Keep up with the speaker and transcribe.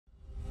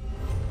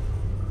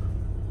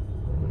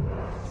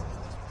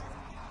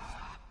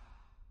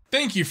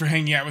Thank you for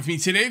hanging out with me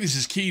today. This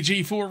is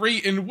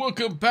KJ48, and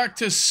welcome back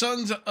to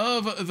Sons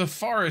of the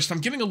Forest. I'm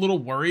getting a little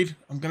worried,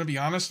 I'm going to be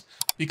honest,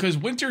 because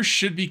winter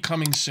should be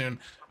coming soon,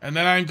 and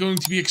then I'm going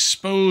to be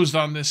exposed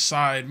on this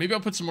side. Maybe I'll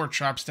put some more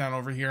traps down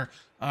over here.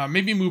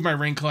 Maybe move my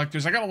rain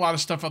collectors. I got a lot of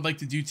stuff I'd like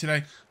to do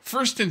today.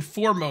 First and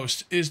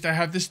foremost is to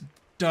have this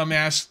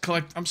dumbass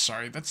collect... I'm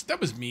sorry,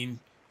 that was mean.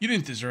 You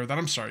didn't deserve that.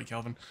 I'm sorry,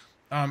 Kelvin.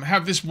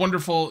 Have this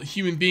wonderful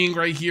human being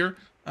right here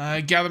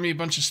gather me a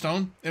bunch of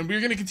stone, and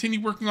we're going to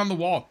continue working on the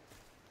wall.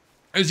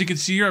 As you can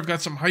see here, I've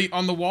got some height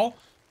on the wall,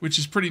 which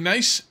is pretty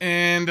nice,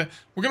 and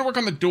we're going to work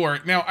on the door.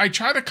 Now, I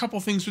tried a couple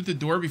things with the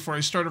door before I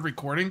started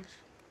recording.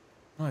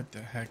 What the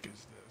heck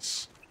is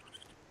this?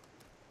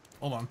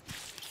 Hold on.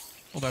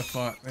 Hold that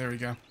thought. There we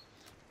go.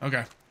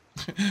 Okay.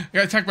 I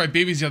got attacked by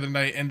babies the other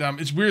night, and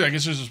it's weird. I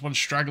guess there's just one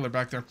straggler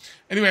back there.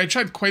 Anyway, I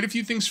tried quite a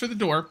few things for the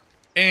door,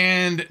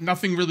 and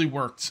nothing really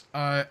worked.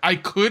 I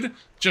could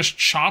just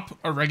chop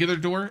a regular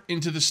door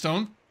into the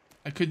stone.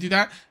 I could do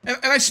that, and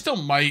I still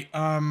might.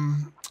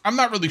 I'm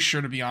not really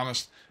sure, to be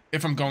honest,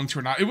 if I'm going to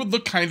or not. It would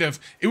look kind of...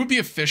 It would be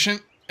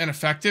efficient and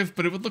effective,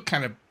 but it would look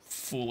kind of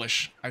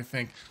foolish, I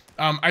think.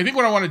 I think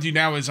what I want to do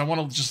now is I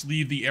want to just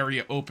leave the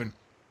area open.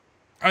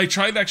 I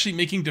tried actually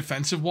making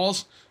defensive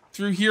walls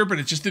through here, but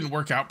it just didn't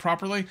work out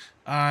properly.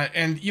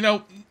 And, you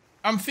know,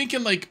 I'm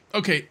thinking, like,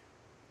 okay,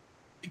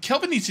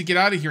 Kelvin needs to get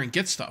out of here and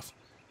get stuff.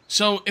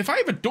 So if I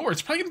have a door,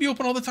 it's probably going to be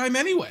open all the time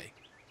anyway.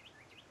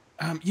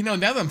 You know,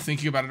 now that I'm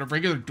thinking about it, a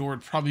regular door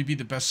would probably be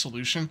the best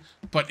solution,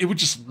 but it would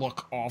just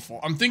look awful.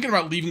 I'm thinking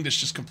about leaving this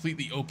just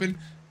completely open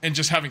and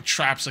just having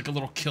traps, like a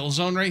little kill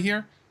zone right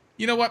here.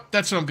 You know what?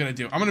 That's what I'm going to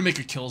do. I'm going to make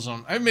a kill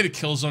zone. I haven't made a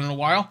kill zone in a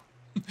while.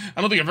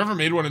 I don't think I've ever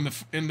made one in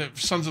the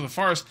Sons of the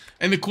Forest.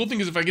 And the cool thing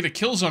is, if I get a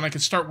kill zone, I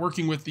can start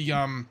working with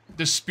the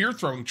spear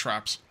throwing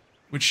traps,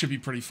 which should be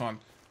pretty fun.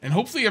 And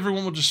hopefully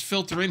everyone will just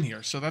filter in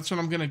here. So that's what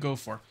I'm going to go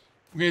for.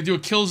 We're going to do a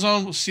kill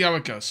zone. We'll see how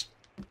it goes.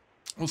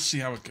 We'll see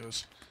how it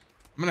goes.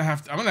 I'm gonna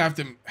have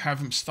to have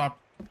him stop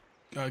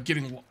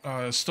getting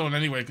stone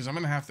anyway, because I'm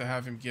gonna have to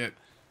have him get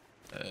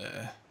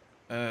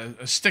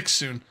a stick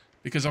soon,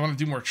 because I want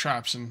to do more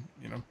traps, and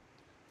you know,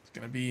 it's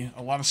gonna be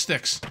a lot of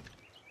sticks.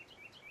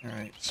 All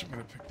right, so I'm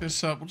gonna pick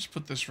this up. We'll just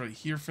put this right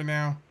here for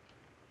now.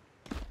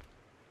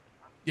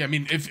 Yeah, I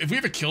mean, if we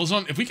have a kill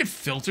zone, if we could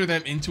filter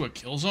them into a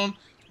kill zone,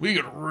 we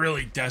could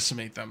really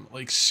decimate them.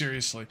 Like,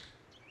 seriously.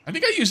 I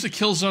think I used the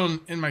kill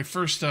zone in my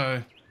first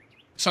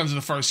Sons of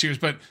the Forest series,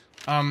 but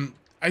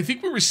I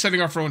think we were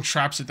setting off our own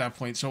traps at that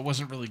point, so it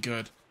wasn't really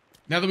good.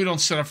 Now that we don't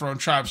set off our own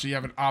traps, so you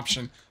have an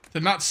option to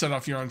not set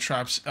off your own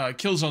traps,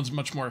 Killzone's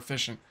much more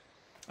efficient.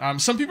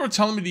 Some people are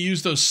telling me to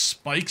use those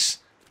spikes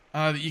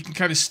that you can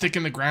kind of stick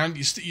in the ground.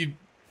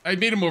 I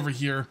made them over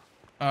here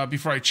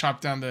before I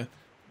chopped down the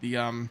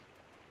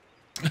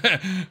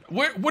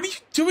what are you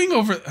doing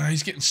over...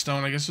 he's getting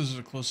stone. I guess those are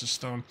the closest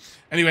stone.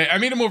 Anyway, I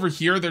made them over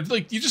here. They're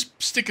like, you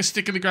just stick a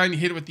stick in the ground, you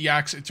hit it with the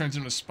axe, it turns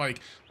into a spike.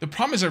 The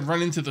problem is I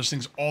run into those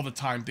things all the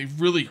time. They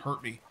really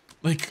hurt me.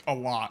 Like, a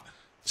lot.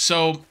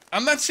 So,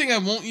 I'm not saying I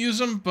won't use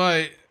them,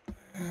 but...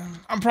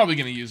 I'm probably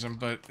going to use them,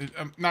 but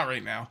not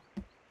right now.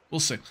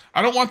 We'll see.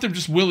 I don't want them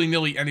just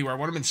willy-nilly anywhere. I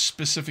want them in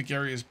specific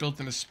areas, built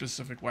in a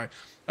specific way.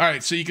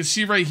 Alright, so you can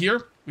see right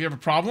here, we have a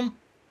problem.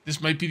 This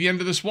might be the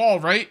end of this wall,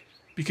 right?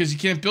 Because you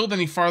can't build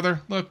any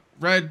farther. Look,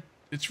 red.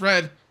 It's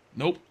red.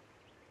 Nope.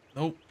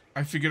 Nope.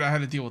 I figured out how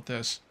to deal with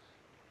this.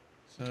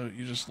 So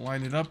you just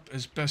line it up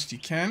as best you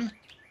can.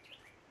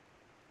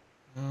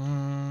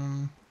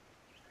 Line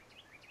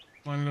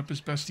it up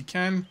as best you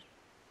can.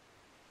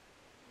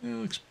 It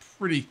looks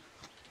pretty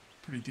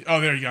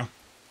oh, there you go.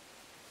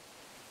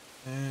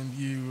 And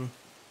you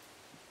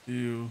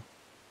do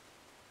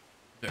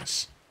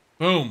this.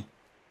 Boom.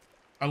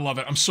 I love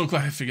it. I'm so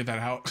glad I figured that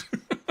out.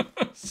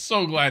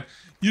 So glad.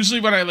 Usually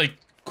when I, like,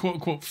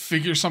 quote-unquote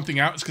figure something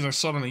out, it's because I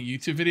saw it on a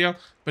YouTube video.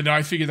 But no,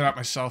 I figured that out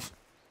myself.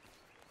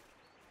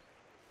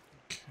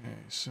 Okay,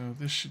 so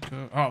this should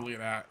go... Oh, look at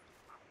that.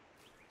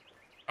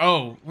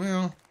 Oh,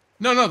 well...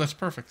 No, that's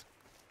perfect.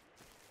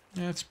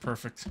 Yeah, it's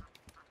perfect. 2,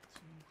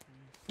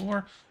 3,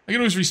 4. I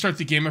can always restart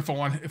the game if I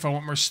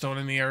want more stone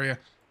in the area.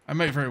 I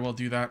might very well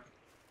do that.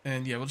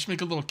 And yeah, we'll just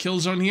make a little kill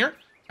zone here.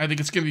 I think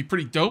it's going to be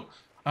pretty dope.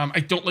 I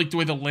don't like the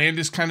way the land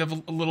is kind of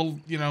a little,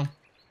 you know...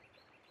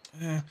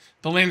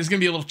 the land is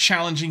going to be a little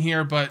challenging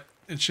here, but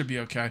it should be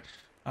okay.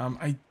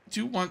 I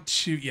do want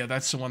to... Yeah,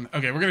 that's the one.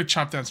 Okay, we're going to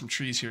chop down some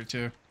trees here,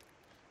 too.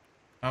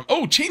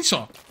 Oh,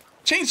 chainsaw!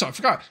 Chainsaw, I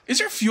forgot. Is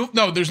there fuel?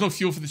 No, there's no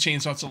fuel for the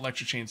chainsaw. It's an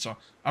electric chainsaw.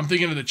 I'm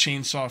thinking of the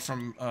chainsaw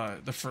from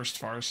the first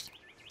forest.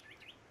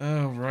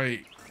 Oh,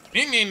 right.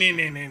 There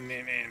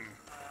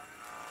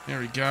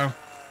we go.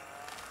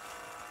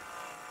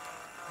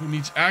 Who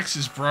needs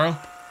axes, bro?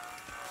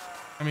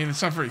 I mean,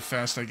 it's not very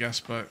fast, I guess,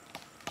 but...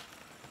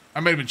 I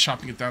might have been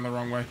chopping it down the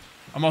wrong way.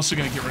 I'm also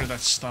going to get rid of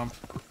that stump.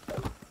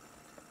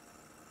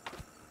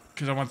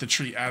 Because I want the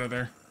tree out of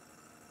there.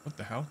 What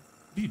the hell?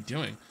 What are you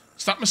doing?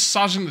 Stop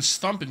massaging the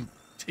stump and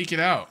take it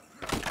out.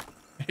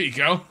 There you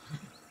go.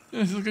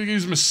 It looks like he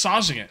was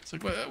massaging it. It's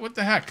like, what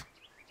the heck?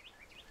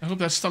 I hope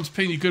that stump's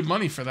paying you good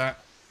money for that.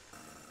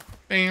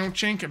 Bam,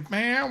 chink,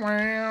 bam,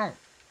 wow.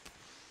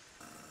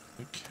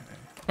 Okay.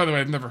 By the way,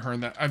 I've never heard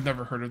that. I've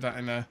never heard of that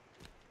in an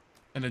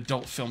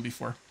adult film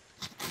before.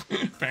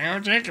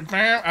 Bam, chink,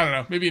 bam. I don't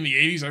know. Maybe in the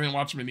 80s. I didn't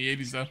watch them in the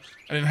 80s though.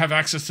 I didn't have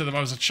access to them.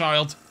 I was a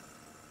child.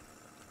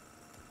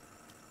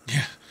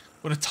 Yeah.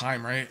 What a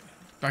time, right?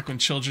 Back when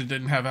children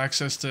didn't have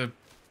access to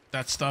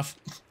that stuff.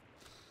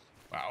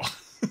 Wow.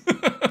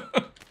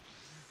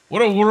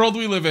 What a world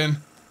we live in.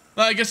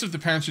 Well, I guess if the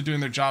parents are doing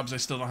their jobs, I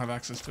still don't have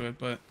access to it,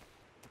 but...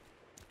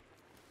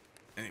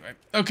 Anyway.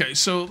 Okay,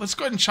 so let's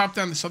go ahead and chop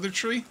down this other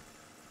tree.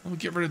 We'll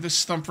get rid of this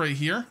stump right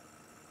here.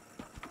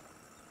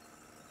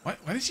 Why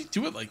does he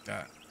do it like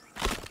that?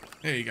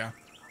 There you go.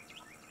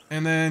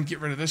 And then get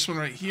rid of this one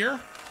right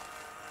here.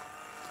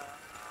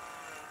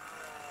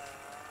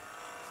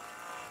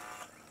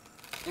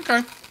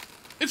 Okay.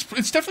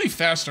 It's definitely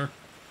faster.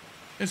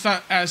 It's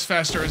not as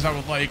faster as I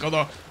would like,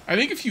 although I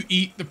think if you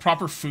eat the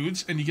proper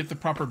foods and you get the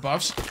proper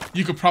buffs,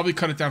 you could probably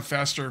cut it down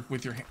faster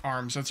with your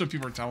arms. That's what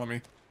people are telling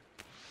me.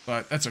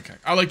 But that's okay.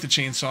 I like the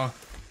chainsaw.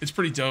 It's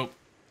pretty dope.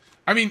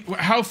 I mean,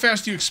 how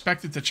fast do you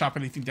expect it to chop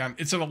anything down?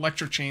 It's an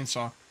electric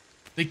chainsaw.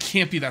 They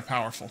can't be that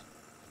powerful.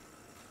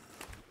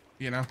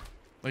 You know?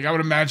 Like, I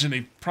would imagine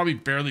they probably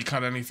barely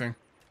cut anything.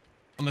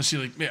 Unless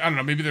you, like, I don't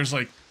know, maybe there's,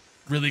 like,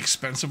 really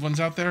expensive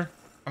ones out there.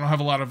 I don't have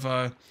a lot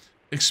of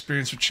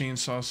experience with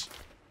chainsaws.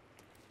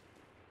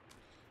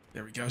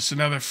 There we go. So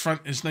now the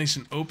front is nice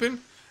and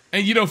open.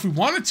 And, you know, if we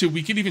wanted to,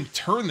 we could even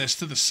turn this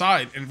to the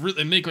side and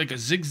make, like, a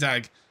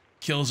zigzag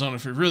kill zone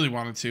if we really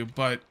wanted to.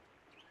 But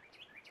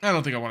I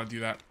don't think I want to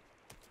do that.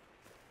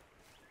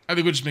 I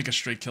think we'll just make a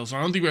straight kill zone.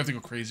 I don't think we have to go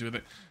crazy with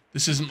it.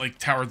 This isn't, like,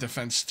 tower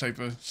defense type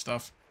of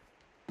stuff.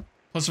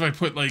 Plus, if I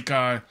put, like,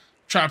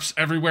 traps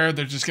everywhere,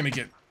 they're just going to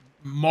get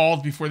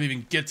mauled before they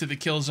even get to the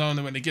kill zone.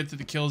 And when they get to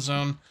the kill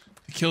zone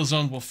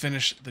will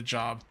finish the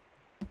job.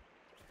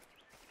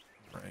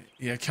 Right.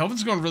 Yeah,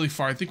 Kelvin's going really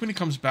far. I think when he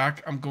comes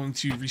back, I'm going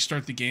to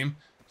restart the game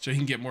so he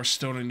can get more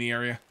stone in the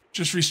area.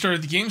 Just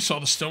restarted the game, saw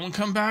the stone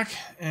come back,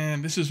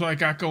 and this is what I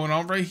got going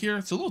on right here.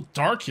 It's a little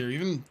dark here,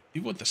 even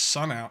with the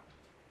sun out,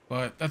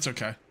 but that's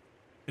okay.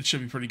 It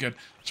should be pretty good.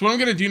 So what I'm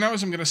going to do now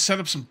is I'm going to set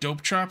up some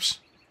dope traps.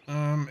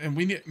 And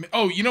we need...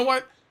 Oh, you know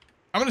what?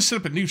 I'm going to set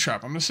up a new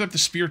trap. I'm going to set up the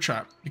spear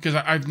trap because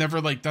I've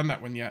never, like, done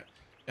that one yet.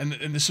 And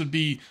this would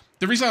be...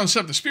 The reason I want to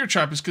set up the spear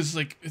trap is because,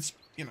 like, it's,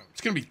 you know, it's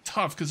going to be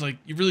tough because, like,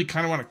 you really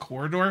kind of want a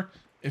corridor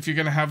if you're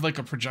going to have, like,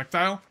 a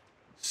projectile.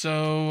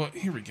 So,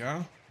 here we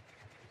go.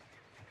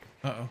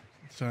 Uh-oh.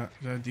 Is that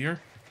a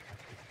deer?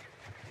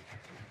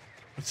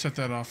 Let's set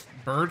that off.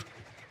 Bird?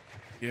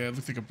 Yeah, it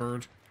looked like a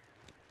bird.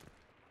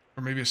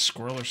 Or maybe a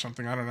squirrel or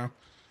something. I don't know.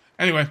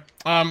 Anyway,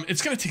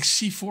 it's going to take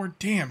C4.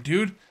 Damn,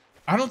 dude.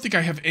 I don't think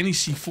I have any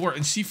C4.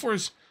 And C4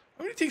 is...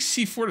 I'm going to take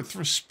C4 to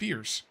throw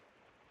spears.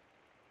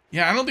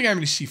 Yeah, I don't think I have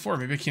any C4.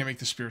 Maybe I can't make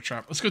the spear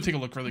trap. Let's go take a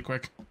look really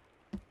quick.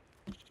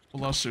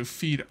 We'll also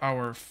feed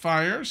our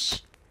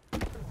fires.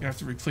 You have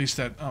to replace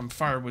that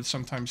firewood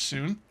sometime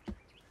soon.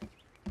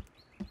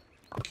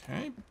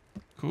 Okay.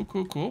 Cool,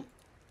 cool, cool.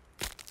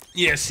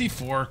 Yeah,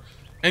 C4.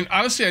 And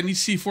honestly, I need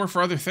C4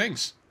 for other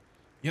things.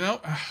 You know,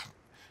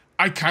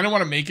 I kind of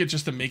want to make it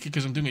just to make it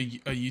because I'm doing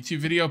a YouTube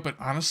video. But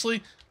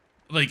honestly,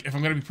 like, if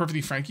I'm going to be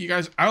perfectly frank with you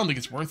guys, I don't think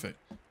it's worth it.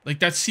 Like,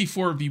 that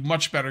C4 would be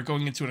much better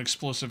going into an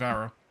explosive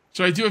arrow.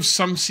 So I do have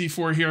some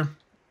C4 here.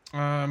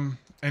 And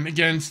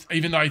again,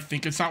 even though I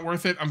think it's not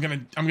worth it, I'm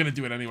gonna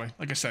do it anyway.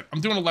 Like I said,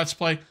 I'm doing a Let's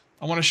Play.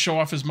 I want to show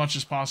off as much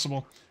as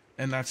possible.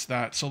 And that's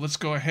that. So let's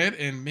go ahead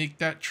and make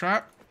that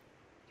trap.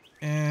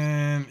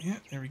 And yeah,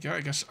 there we go.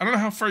 I guess I don't know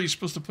how far you're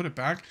supposed to put it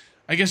back.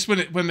 I guess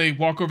when they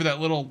walk over that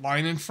little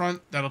line in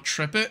front, that'll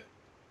trip it.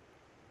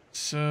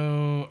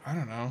 So I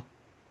don't know.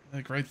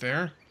 Like right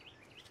there.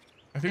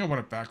 I think I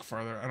want it back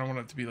farther. I don't want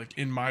it to be like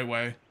in my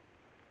way.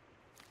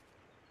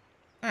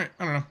 Alright,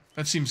 I don't know.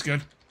 That seems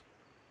good.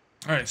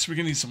 Alright, so we're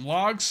gonna need some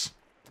logs.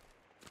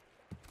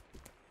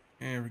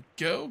 There we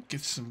go.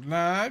 Get some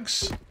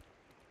logs.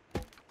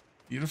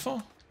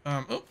 Beautiful.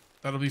 Oh,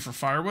 that'll be for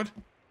firewood.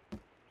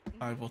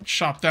 I will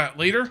chop that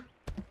later.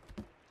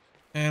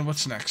 And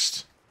what's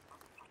next?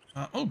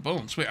 Oh,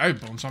 bones. Wait, I have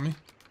bones on me.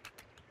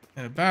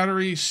 And a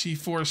battery,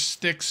 C4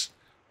 sticks,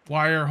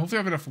 wire. Hopefully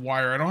I have enough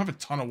wire. I don't have a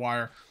ton of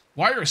wire.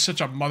 Wire is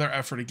such a mother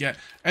effer to get.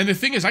 And the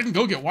thing is, I can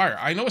go get wire.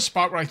 I know a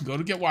spot where I can go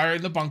to get wire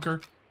in the bunker.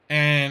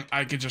 And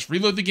I could just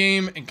reload the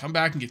game and come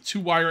back and get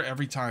 2 wire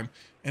every time.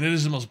 And it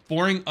is the most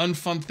boring,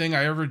 unfun thing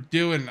I ever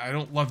do. And I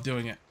don't love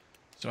doing it.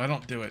 So I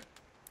don't do it.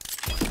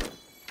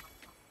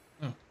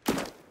 Oh,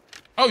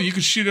 oh, you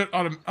can shoot it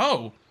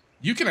oh,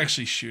 you can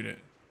actually shoot it.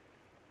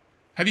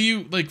 How do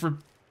you, like,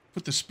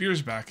 put the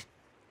spears back?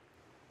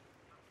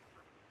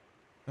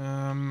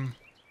 Does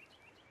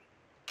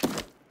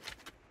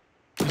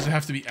it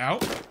have to be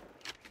out?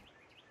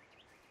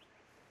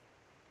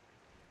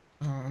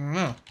 I don't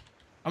know.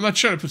 I'm not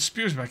trying to put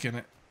spears back in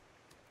it.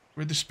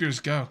 Where'd the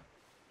spears go?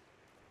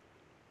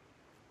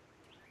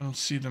 I don't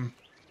see them.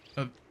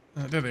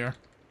 There they are.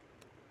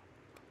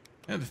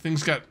 Yeah, the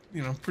thing's got,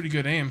 you know, pretty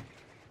good aim.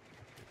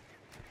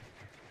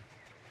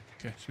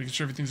 Okay, so making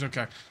sure everything's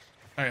okay.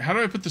 All right, how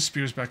do I put the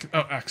spears back?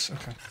 Oh, X,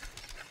 okay.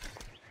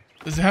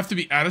 Does it have to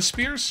be out of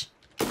spears?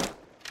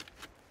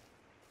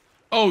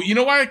 Oh, you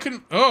know why I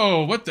couldn't?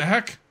 Oh, what the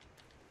heck?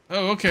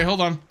 Oh, okay,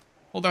 hold on.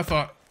 Hold that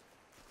thought.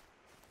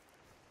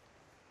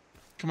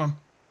 Come on.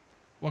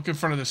 Walk in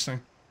front of this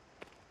thing.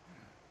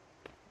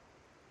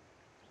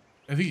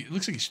 I think it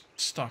looks like he's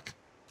stuck.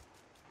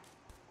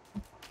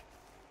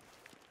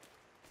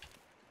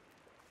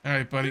 All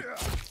right, buddy.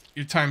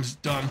 Your time's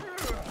done.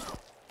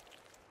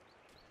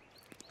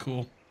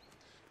 Cool.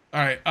 All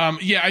right.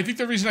 Yeah, I think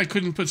the reason I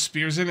couldn't put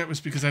spears in it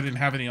was because I didn't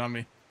have any on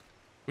me,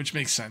 which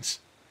makes sense.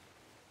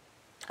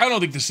 I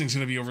don't think this thing's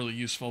going to be overly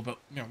useful, but,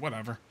 you know,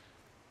 whatever.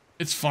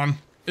 It's fun.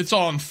 It's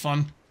all in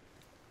fun.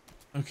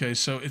 Okay,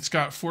 so it's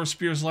got 4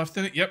 spears left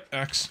in it. Yep,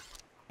 X.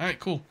 All right,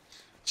 cool.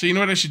 So you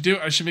know what I should do?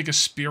 I should make a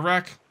spear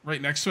rack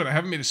right next to it. I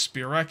haven't made a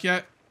spear rack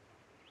yet.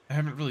 I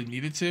haven't really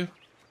needed to.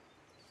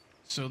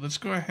 So let's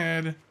go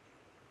ahead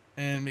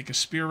and make a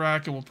spear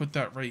rack, and we'll put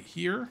that right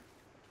here.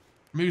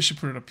 Maybe we should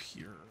put it up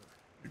here.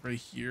 Right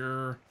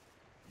here.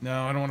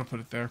 No, I don't want to put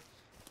it there.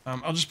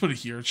 I'll just put it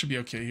here. It should be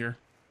okay here.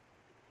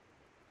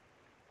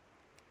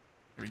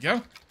 There we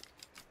go.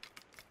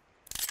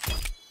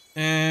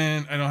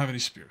 And I don't have any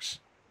spears.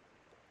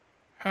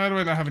 How do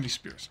I not have any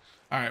spears?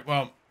 Alright,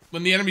 well,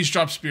 when the enemies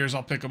drop spears,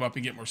 I'll pick them up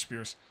and get more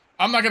spears.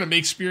 I'm not going to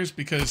make spears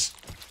because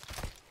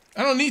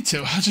I don't need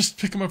to. I'll just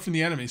pick them up from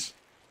the enemies.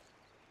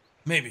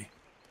 Maybe.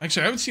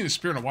 Actually, I haven't seen a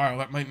spear in a while.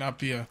 That might not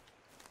be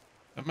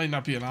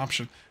an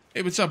option.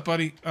 Hey, what's up,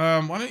 buddy?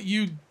 Why don't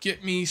you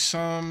get me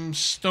some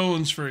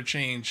stones for a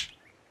change?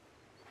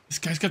 This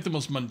guy's got the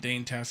most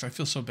mundane tasks. I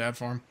feel so bad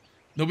for him.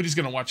 Nobody's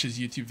going to watch his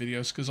YouTube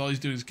videos because all he's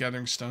doing is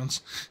gathering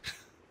stones.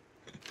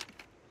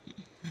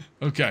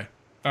 Okay.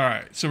 All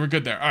right. So we're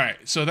good there. All right.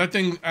 So that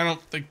thing I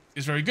don't think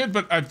is very good,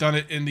 but I've done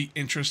it in the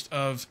interest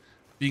of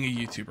being a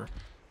YouTuber.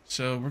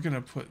 So we're going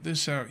to put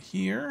this out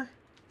here.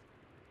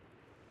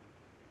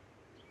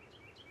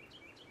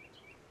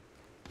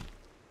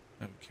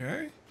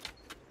 Okay.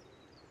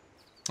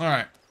 All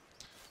right.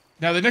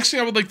 Now, the next thing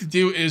I would like to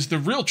do is the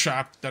real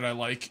trap that I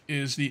like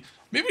is the...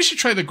 Maybe we should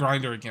try the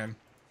grinder again.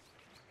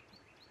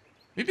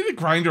 Maybe the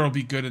grinder will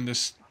be good in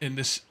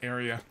this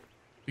area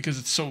because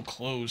it's so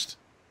closed.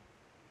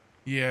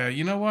 Yeah,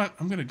 you know what?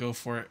 I'm going to go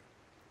for it.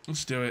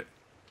 Let's do it.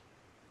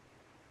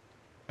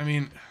 I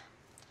mean,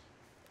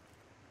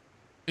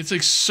 it's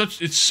like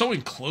it's so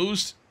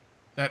enclosed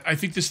that I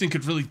think this thing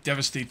could really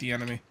devastate the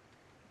enemy.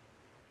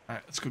 All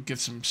right, let's go get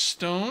some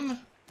stone.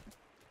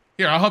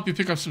 Here, I'll help you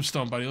pick up some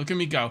stone, buddy. Look at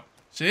me go.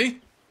 See?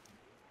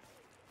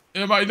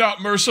 Am I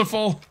not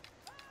merciful?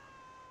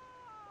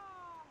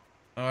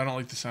 Oh, I don't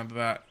like the sound of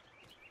that.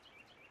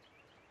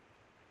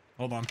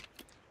 Hold on.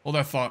 Hold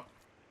that thought.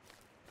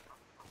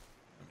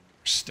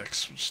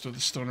 Sticks. We'll just throw the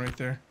stone right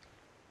there.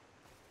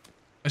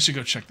 I should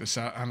go check this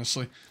out,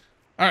 honestly.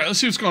 Alright, let's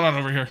see what's going on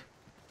over here.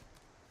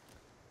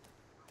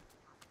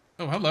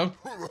 Oh, hello.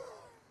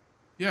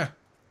 Yeah.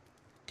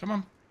 Come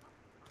on.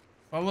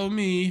 Follow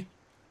me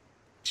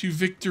to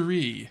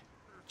victory,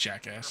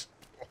 jackass.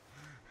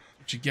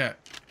 What'd you get?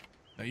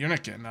 No, you're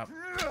not getting up.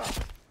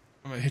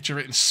 I'm gonna hit you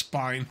right in the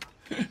spine.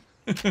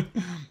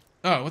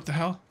 Oh, what the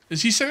hell?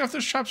 Is he setting off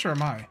those traps or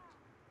am I?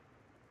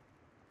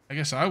 I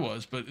guess I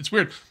was, but it's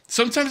weird.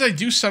 Sometimes I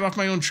do set off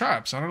my own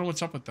traps. I don't know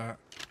what's up with that.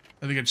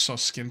 I think I just saw a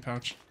skin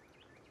pouch.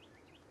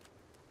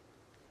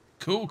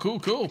 Cool, cool,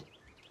 cool.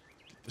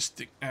 Get this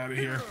thing out of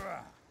here.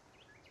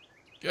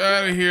 Get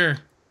out of here.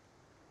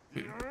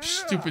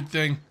 Stupid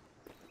thing.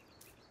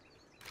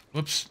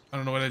 Whoops. I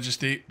don't know what I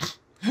just ate.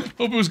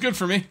 Hope it was good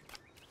for me.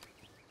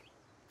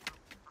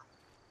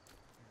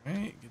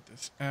 Alright, get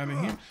this out of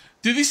here.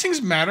 Do these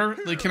things matter?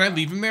 Like, can I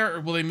leave them there?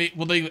 Or will they make...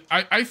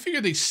 I figure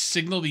they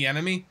signal the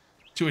enemy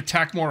to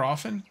attack more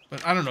often,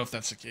 but I don't know if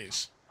that's the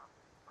case.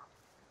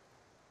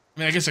 I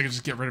mean, I guess I could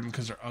just get rid of them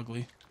because they're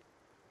ugly.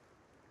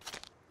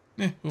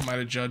 Who am I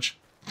to judge?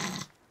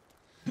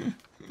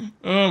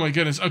 Oh my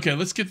goodness. Okay,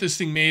 let's get this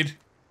thing made.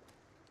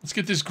 Let's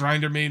get this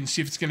grinder made and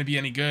see if it's going to be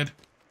any good.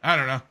 I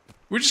don't know.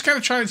 We're just kind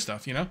of trying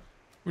stuff, you know?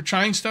 We're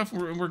trying stuff,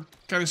 and we're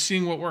kind of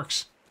seeing what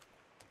works.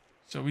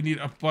 So we need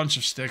a bunch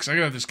of sticks. I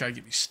gotta have this guy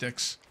get me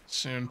sticks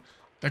soon.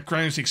 That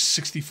grinder takes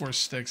 64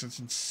 sticks. That's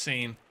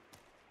insane.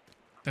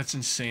 That's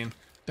insane.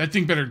 That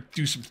thing better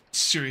do some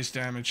serious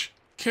damage.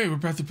 Okay, we're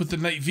about to put the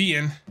Night V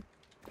in.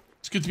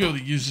 It's good to be able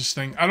to use this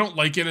thing. I don't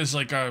like it as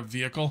like a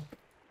vehicle,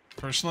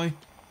 personally,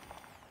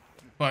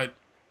 but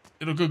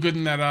it'll go good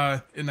in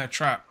that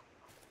trap.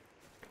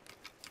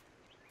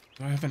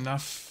 Do I have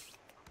enough?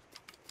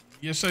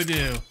 Yes, I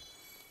do.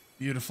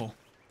 Beautiful.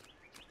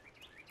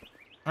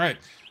 All right.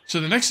 So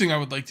the next thing I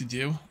would like to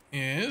do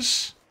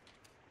is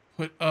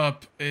put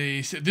up a.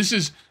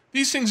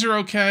 These things are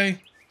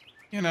okay,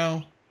 you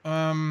know.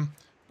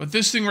 But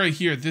this thing right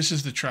here, this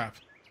is the trap.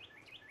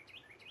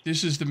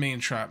 This is the main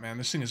trap, man.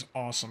 This thing is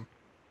awesome.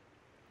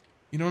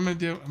 You know what I'm gonna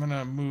do? I'm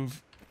gonna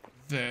move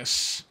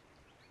this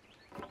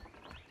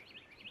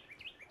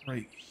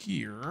right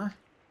here.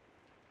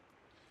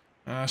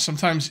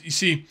 Sometimes, you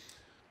see,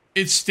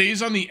 it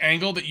stays on the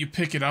angle that you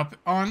pick it up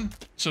on.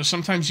 So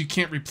sometimes you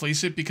can't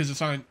replace it because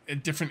it's on a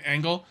different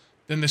angle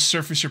than the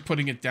surface you're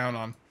putting it down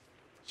on.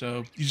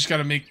 So you just got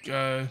to make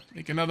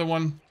another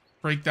one,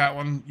 break that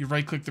one. You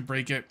right click to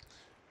break it,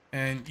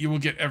 and you will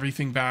get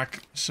everything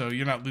back. So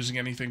you're not losing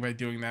anything by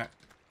doing that.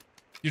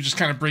 You're just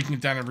kind of breaking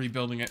it down and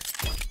rebuilding it.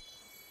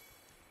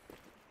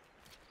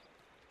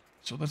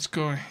 So let's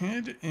go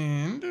ahead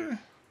and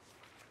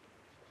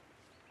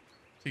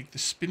take the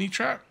spinny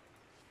trap.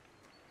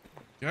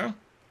 Yeah.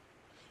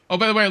 Oh,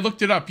 by the way, I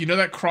looked it up. You know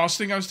that cross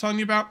thing I was telling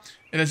you about?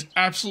 It has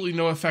absolutely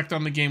no effect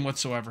on the game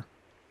whatsoever,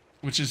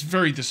 which is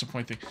very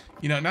disappointing.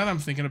 You know, now that I'm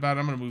thinking about it,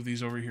 I'm going to move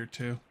these over here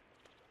too.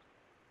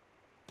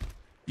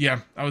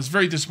 Yeah, I was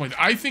very disappointed.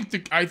 I think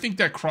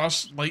that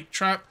cross light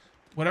trap,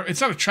 whatever,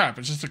 it's not a trap,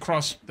 it's just a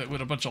cross that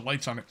with a bunch of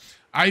lights on it.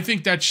 I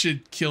think that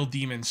should kill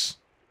demons.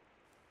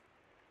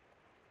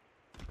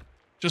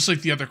 Just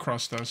like the other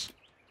cross does.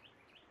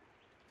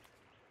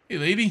 Hey,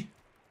 lady.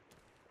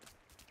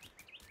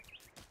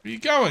 Where you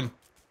going?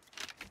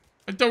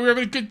 I thought we were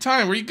having a good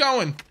time. Where you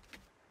going?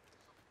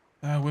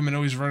 Women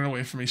always running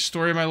away from me.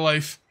 Story of my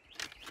life.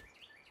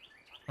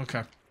 Okay.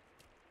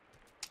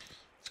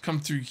 Let's come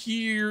through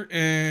here,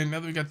 and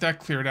now that we got that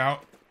cleared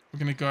out, we're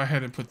going to go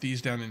ahead and put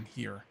these down in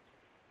here.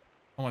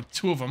 I want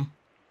 2 of them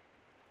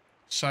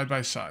side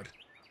by side.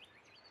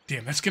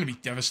 Damn, that's going to be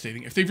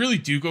devastating. If they really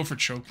do go for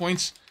choke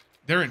points,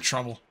 they're in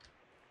trouble.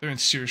 They're in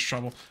serious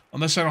trouble.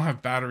 Unless I don't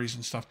have batteries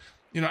and stuff.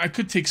 You know, I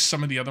could take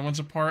some of the other ones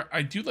apart.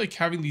 I do like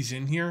having these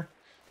in here.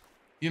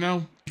 You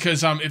know,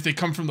 because if they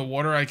come from the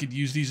water, I could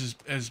use these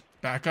as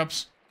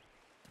backups.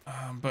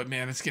 But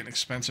man, it's getting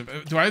expensive.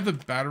 Do I have the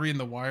battery and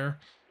the wire?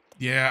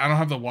 Yeah, I don't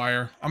have the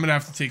wire. I'm gonna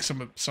have to take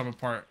some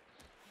apart.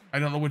 I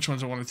don't know which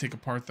ones I want to take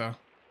apart though.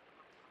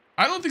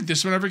 I don't think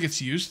this one ever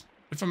gets used,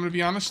 if I'm gonna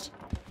be honest.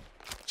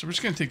 So we're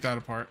just gonna take that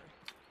apart.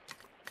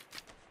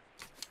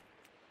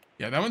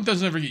 Yeah, that one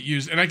doesn't ever get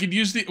used, and I could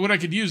use the I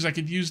could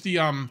use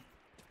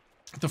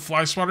the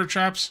fly swatter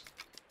traps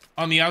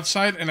on the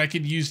outside, and I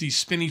could use these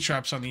spinny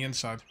traps on the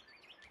inside.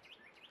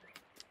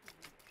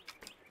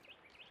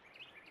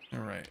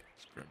 Alright,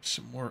 let's grab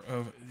some more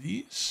of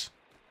these.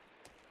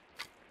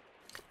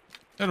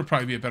 That'll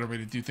probably be a better way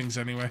to do things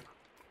anyway.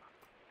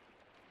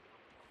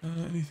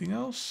 Anything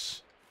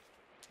else?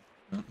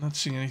 Oh, not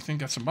seeing anything.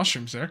 Got some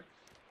mushrooms there.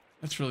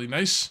 That's really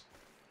nice.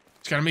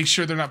 Just gotta make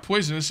sure they're not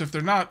poisonous. If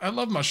they're not, I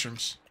love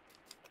mushrooms.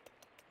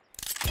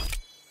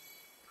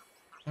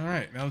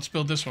 Alright, now let's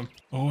build this one.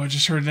 Oh, I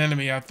just heard an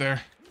enemy out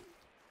there.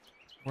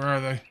 Where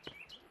are they?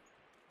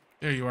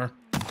 There you are.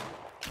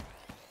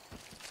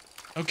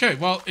 Okay,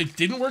 well, it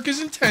didn't work as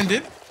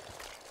intended.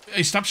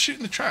 Hey, stop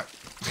shooting the trap.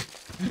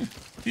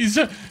 He's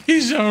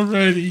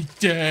already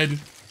dead.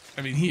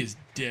 I mean, he is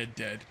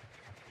dead.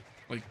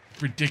 Like,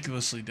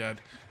 ridiculously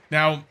dead.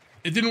 Now,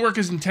 it didn't work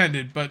as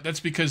intended, but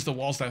that's because the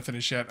wall's not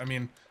finished yet. I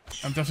mean,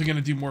 I'm definitely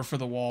going to do more for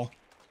the wall.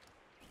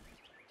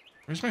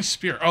 Where's my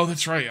spear? Oh,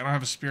 that's right. I don't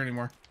have a spear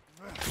anymore.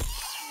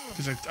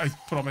 Because I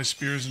put all my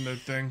spears in the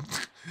thing.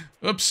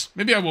 Oops.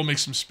 Maybe I will make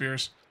some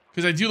spears.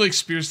 Because I do like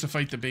spears to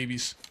fight the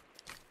babies.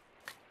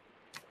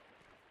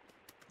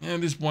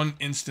 And there's one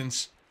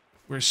instance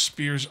where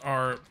spears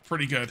are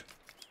pretty good.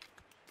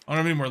 I don't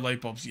have any more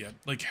light bulbs yet.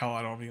 Like hell,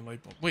 I don't have any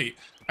light bulbs. Wait,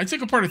 I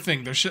took apart a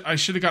thing. I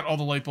should have got all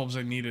the light bulbs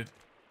I needed.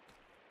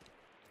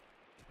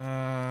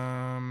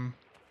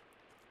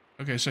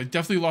 Okay, so I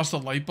definitely lost a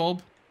light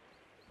bulb.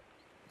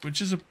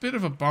 Which is a bit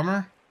of a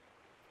bummer.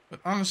 But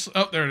honestly...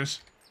 Oh, there it is.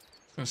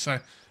 I was gonna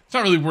say. It's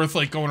not really worth,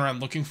 like, going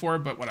around looking for it,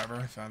 but whatever.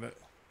 I found it.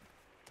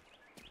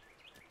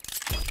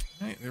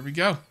 Alright, there we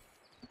go.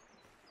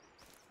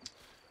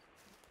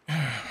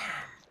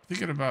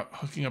 Thinking about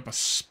hooking up a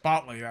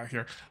spotlight out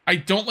here. I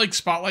don't like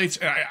spotlights,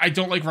 and I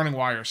don't like running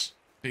wires,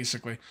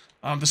 basically.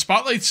 The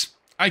spotlights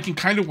I can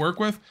kind of work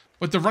with,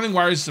 but the running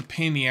wires is a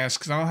pain in the ass,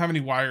 because I don't have any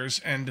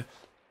wires, and,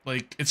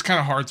 like, it's kind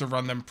of hard to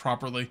run them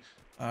properly.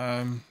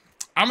 I'm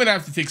going to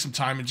have to take some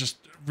time and just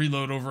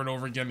reload over and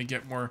over again to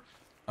get more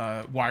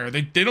wire.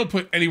 They don't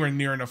put anywhere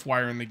near enough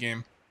wire in the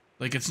game.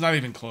 Like, it's not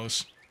even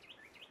close.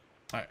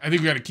 I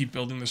think we got to keep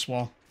building this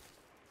wall.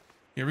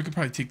 Yeah, we could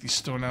probably take these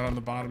stone out on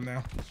the bottom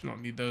now. So we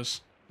don't need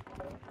those.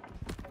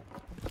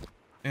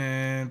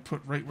 And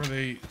put right where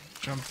they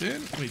jumped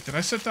in. Wait, did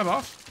I set that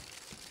off?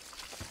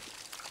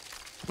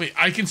 Wait,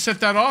 I can set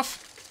that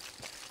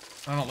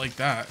off? I don't like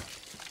that.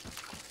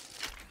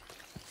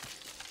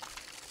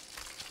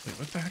 Wait,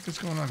 what the heck is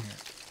going on here?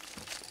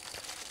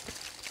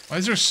 Why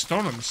is there a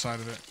stone on the side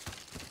of it?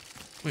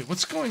 Wait,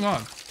 what's going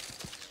on?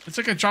 It's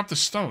like I dropped a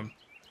stone.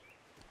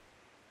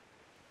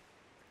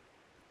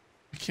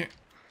 I can't...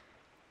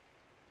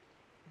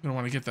 I don't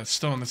want to get that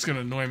stone. That's going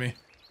to annoy me.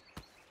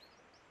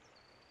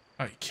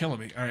 Oh, you're killing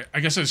me. Alright,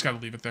 I guess I just got to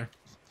leave it there.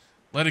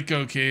 Let it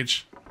go,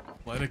 Cage.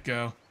 Let it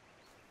go.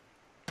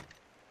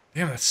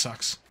 Damn, that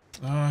sucks.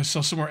 Oh, I saw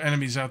some more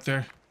enemies out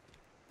there.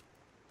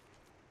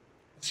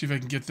 Let's see if I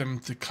can get them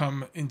to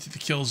come into the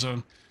kill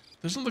zone.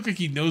 Doesn't look like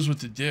he knows what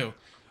to do.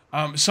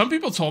 Some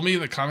people told me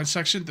in the comment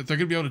section that they're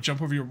going to be able to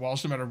jump over your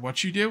walls no matter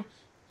what you do.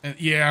 And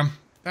yeah,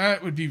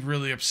 that would be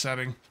really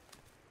upsetting.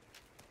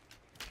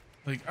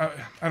 Like,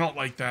 I don't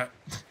like that.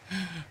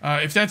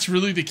 If that's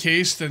really the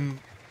case, then...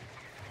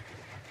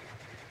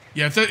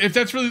 Yeah, if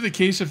that's really the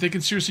case, if they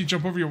can seriously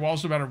jump over your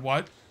walls no matter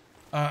what,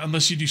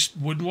 unless you do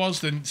wooden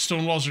walls, then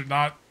stone walls are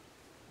not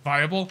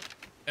viable,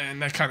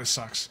 and that kind of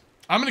sucks.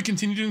 I'm going to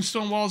continue doing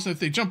stone walls. If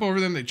they jump over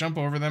them, they jump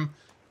over them.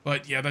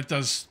 But yeah, that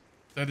is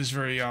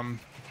very,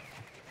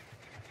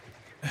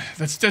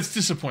 that's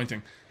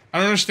disappointing. I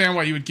don't understand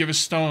why you would give us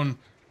stone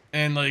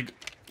and, like,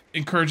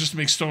 encourage us to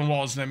make stone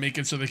walls and then make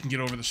it so they can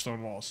get over the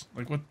stone walls.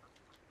 Like, what?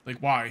 Like,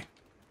 why?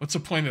 What's the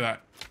point of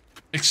that?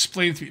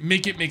 Explain it to me.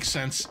 Make it make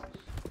sense.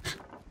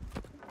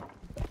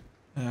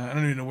 I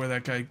don't even know where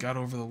that guy got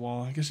over the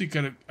wall. I guess he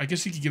could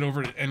get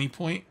over it at any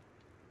point.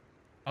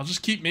 I'll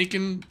just keep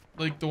making,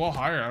 like, the wall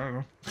higher. I don't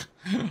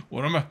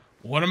know.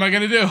 What am I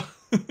gonna do?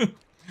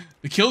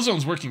 The kill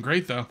zone's working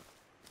great, though.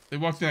 They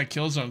walked in that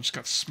kill zone, just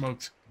got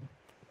smoked.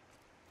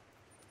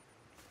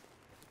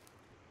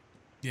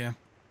 Yeah.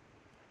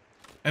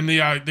 And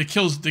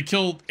the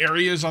kill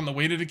areas on the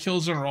way to the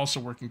kill zone are also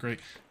working great.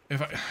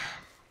 That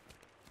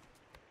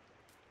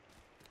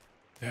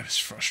is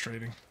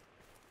frustrating.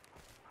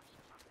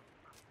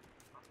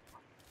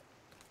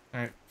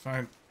 Alright,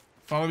 fine.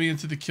 Follow me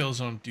into the kill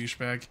zone,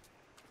 douchebag.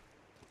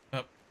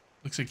 Oh,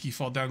 looks like you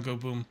fall down, go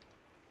boom.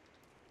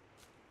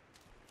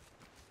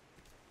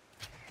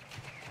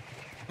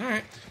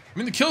 Alright. I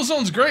mean, the kill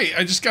zone's great.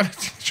 I just gotta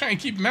try and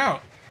keep him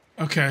out.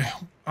 Okay.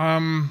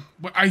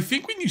 I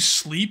think when you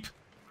sleep,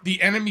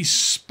 the enemies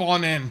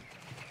spawn in.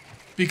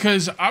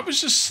 Because I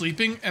was just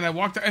sleeping, and I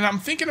walked... And I'm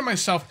thinking to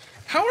myself,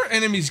 how are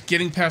enemies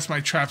getting past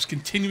my traps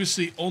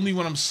continuously only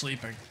when I'm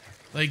sleeping?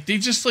 Like, they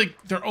just,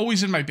 like... They're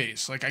always in my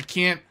base. Like, I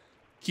can't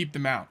keep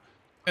them out.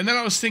 And then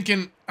I was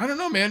thinking, I don't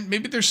know, man.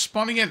 Maybe they're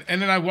spawning in.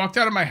 And then I walked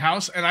out of my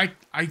house, and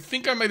I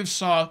think I might have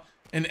saw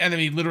an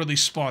enemy literally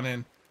spawn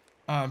in.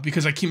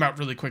 Because I came out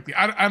really quickly.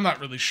 I'm not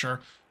really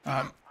sure.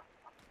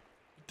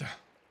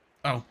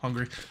 Oh,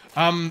 hungry.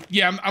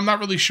 Yeah, I'm not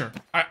really sure.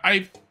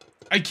 I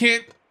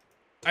can't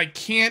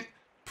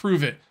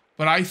prove it,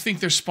 but I think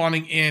they're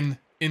spawning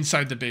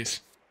inside the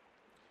base.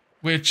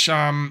 Which,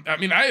 I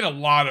mean, I had a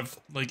lot of,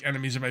 like,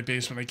 enemies in my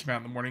base when they came out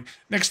in the morning.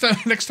 Next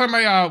time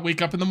I,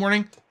 wake up in the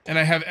morning,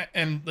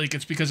 and like,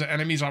 it's because of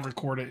enemies, I'll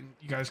record it, and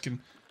you guys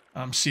can,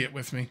 see it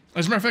with me.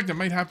 As a matter of fact, it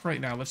might happen right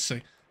now. Let's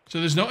see.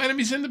 So there's no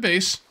enemies in the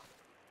base.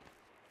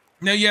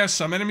 Now, yes,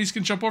 some enemies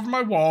can jump over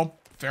my wall.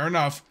 Fair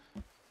enough.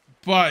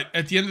 But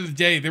at the end of the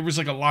day, there was,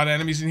 like, a lot of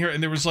enemies in here,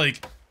 and there was,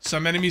 like,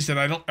 some enemies that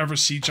I don't ever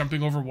see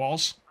jumping over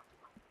walls.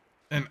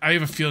 And I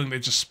have a feeling they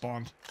just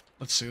spawned.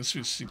 Let's see. Let's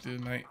see through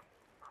the night.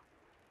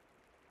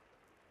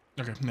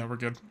 Okay, no, we're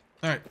good.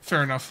 Alright,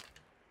 fair enough.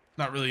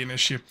 Not really an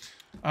issue.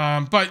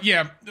 But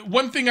yeah,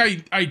 one thing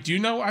I do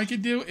know I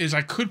could do is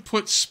I could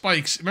put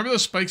spikes. Remember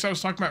those spikes I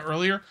was talking about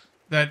earlier?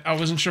 That I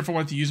wasn't sure if I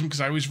wanted to use them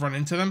because I always run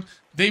into them.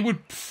 They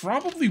would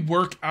probably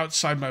work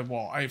outside my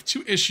wall. I have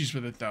two issues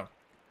with it, though.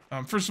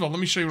 First of all, let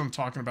me show you what I'm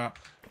talking about.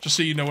 Just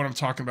so you know what I'm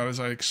talking about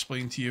as I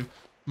explain to you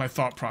my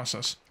thought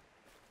process.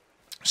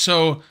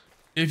 So,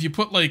 if you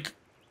put, like...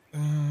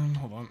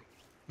 hold on.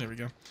 There we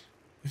go.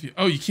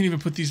 Oh, you can't even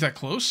put these that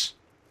close?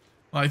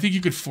 Well, I think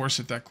you could force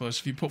it that close.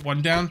 If you put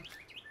one down,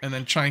 and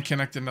then try and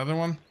connect another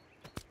one.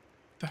 What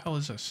the hell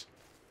is this?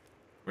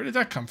 Where did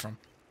that come from?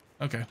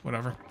 Okay,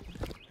 whatever.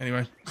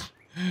 Anyway.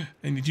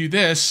 And you do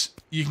this,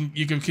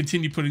 you can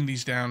continue putting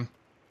these down.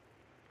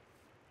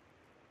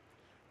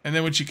 And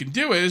then what you can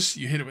do is,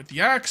 you hit it with the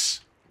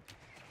axe.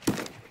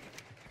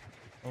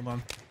 Hold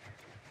on.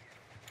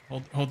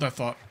 Hold that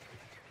thought.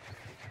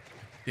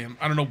 Damn,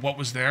 I don't know what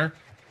was there,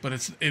 but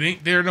it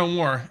ain't there no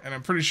more. And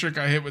I'm pretty sure it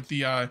got hit with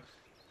the,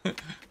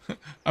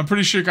 I'm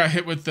pretty sure it got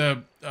hit with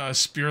the,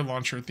 spear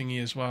launcher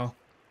thingy as well.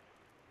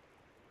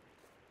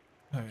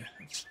 Oh,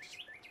 yeah.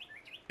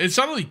 It's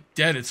not only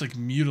dead, it's like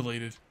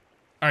mutilated.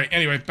 Alright,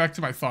 anyway, back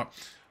to my thought.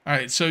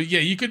 Alright, so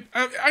yeah, you could,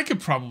 I could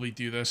probably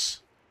do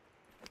this.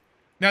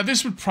 Now,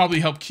 this would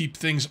probably help keep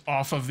things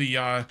off of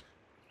the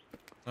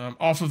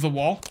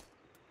wall.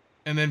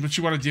 And then what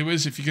you want to do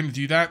is, if you're going to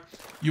do that,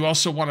 you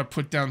also want to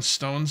put down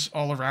stones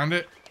all around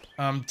it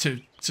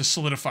to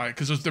solidify it,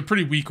 because they're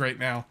pretty weak right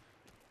now.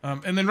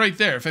 And then right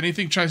there, if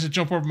anything tries to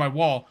jump over my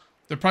wall,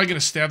 they're probably going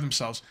to stab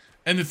themselves.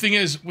 And the thing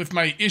is, with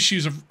my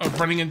issues of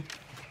running in...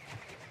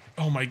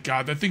 Oh my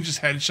god, that thing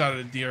just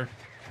headshotted a deer.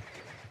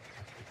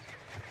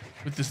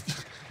 With this...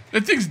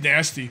 That thing's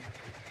nasty.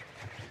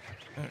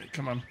 Alright,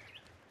 come on.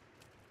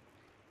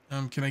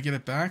 Can I get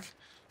it back?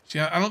 See,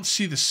 I don't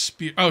see the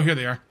spear... Oh, here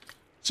they are.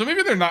 So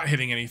maybe they're not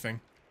hitting anything.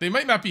 They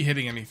might not be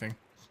hitting anything.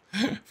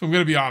 If I'm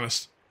going to be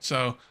honest.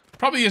 So,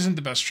 probably isn't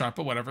the best trap,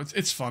 but whatever.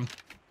 It's fun.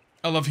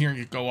 I love hearing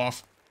it go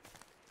off.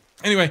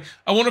 Anyway,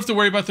 I won't have to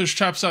worry about those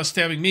traps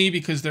stabbing me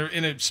because they're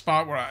in a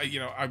spot where,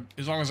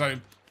 as long as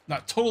I'm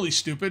not totally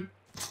stupid...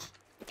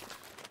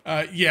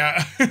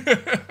 yeah.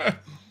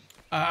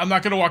 I'm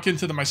not going to walk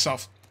into them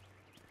myself.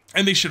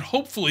 And they should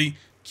hopefully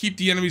keep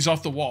the enemies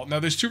off the wall. Now,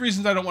 there's two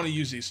reasons I don't want to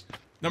use these.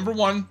 Number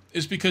one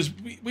is because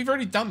we've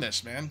already done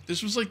this, man.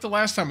 This was like the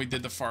last time we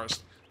did the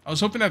forest. I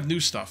was hoping to have new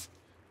stuff.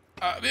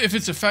 If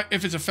it's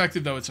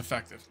effective, though, it's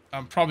effective.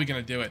 I'm probably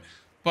going to do it.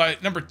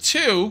 But number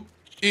 2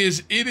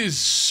 is it is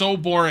so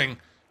boring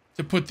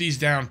to put these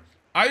down.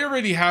 I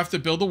already have to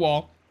build a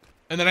wall,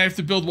 and then I have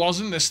to build walls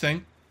in this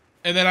thing,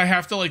 and then I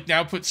have to, like,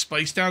 now put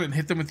spikes down and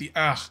hit them with the,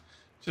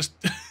 just...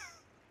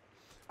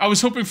 I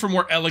was hoping for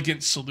more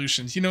elegant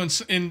solutions. You know,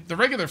 in the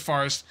regular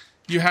forest,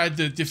 you had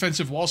the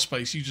defensive wall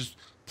spikes. You just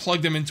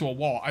plug them into a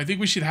wall. I think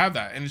we should have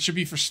that, and it should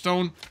be for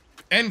stone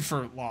and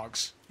for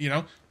logs, you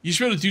know? You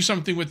should be able to do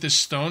something with this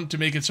stone to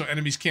make it so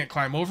enemies can't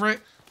climb over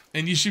it,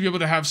 and you should be able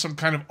to have some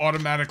kind of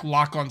automatic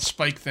lock-on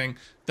spike thing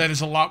that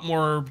is a lot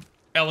more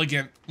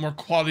elegant, more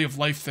quality of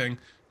life thing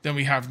than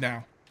we have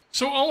now.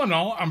 So all in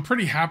all, I'm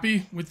pretty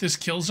happy with this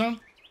kill zone.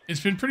 It's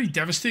been pretty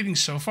devastating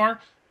so far.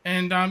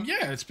 And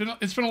yeah, it's been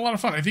a lot of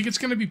fun. I think it's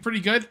going to be pretty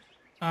good.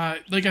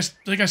 Like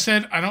I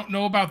said, I don't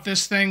know about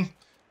this thing,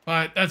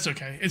 but that's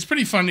okay. It's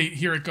pretty fun to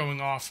hear it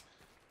going off.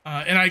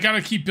 And I got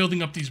to keep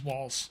building up these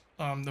walls,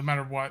 no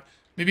matter what.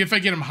 Maybe if I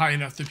get them high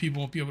enough that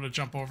people won't be able to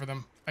jump over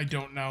them. I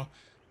don't know.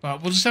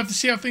 But we'll just have to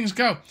see how things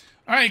go.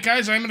 All right,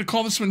 guys, I'm going to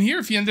call this one here.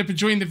 If you end up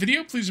enjoying the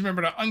video, please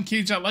remember to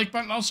uncage that like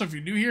button. Also, if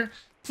you're new here,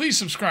 please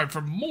subscribe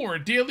for more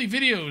daily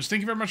videos.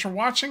 Thank you very much for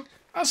watching.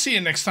 I'll see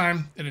you next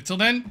time. And until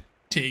then,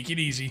 take it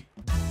easy.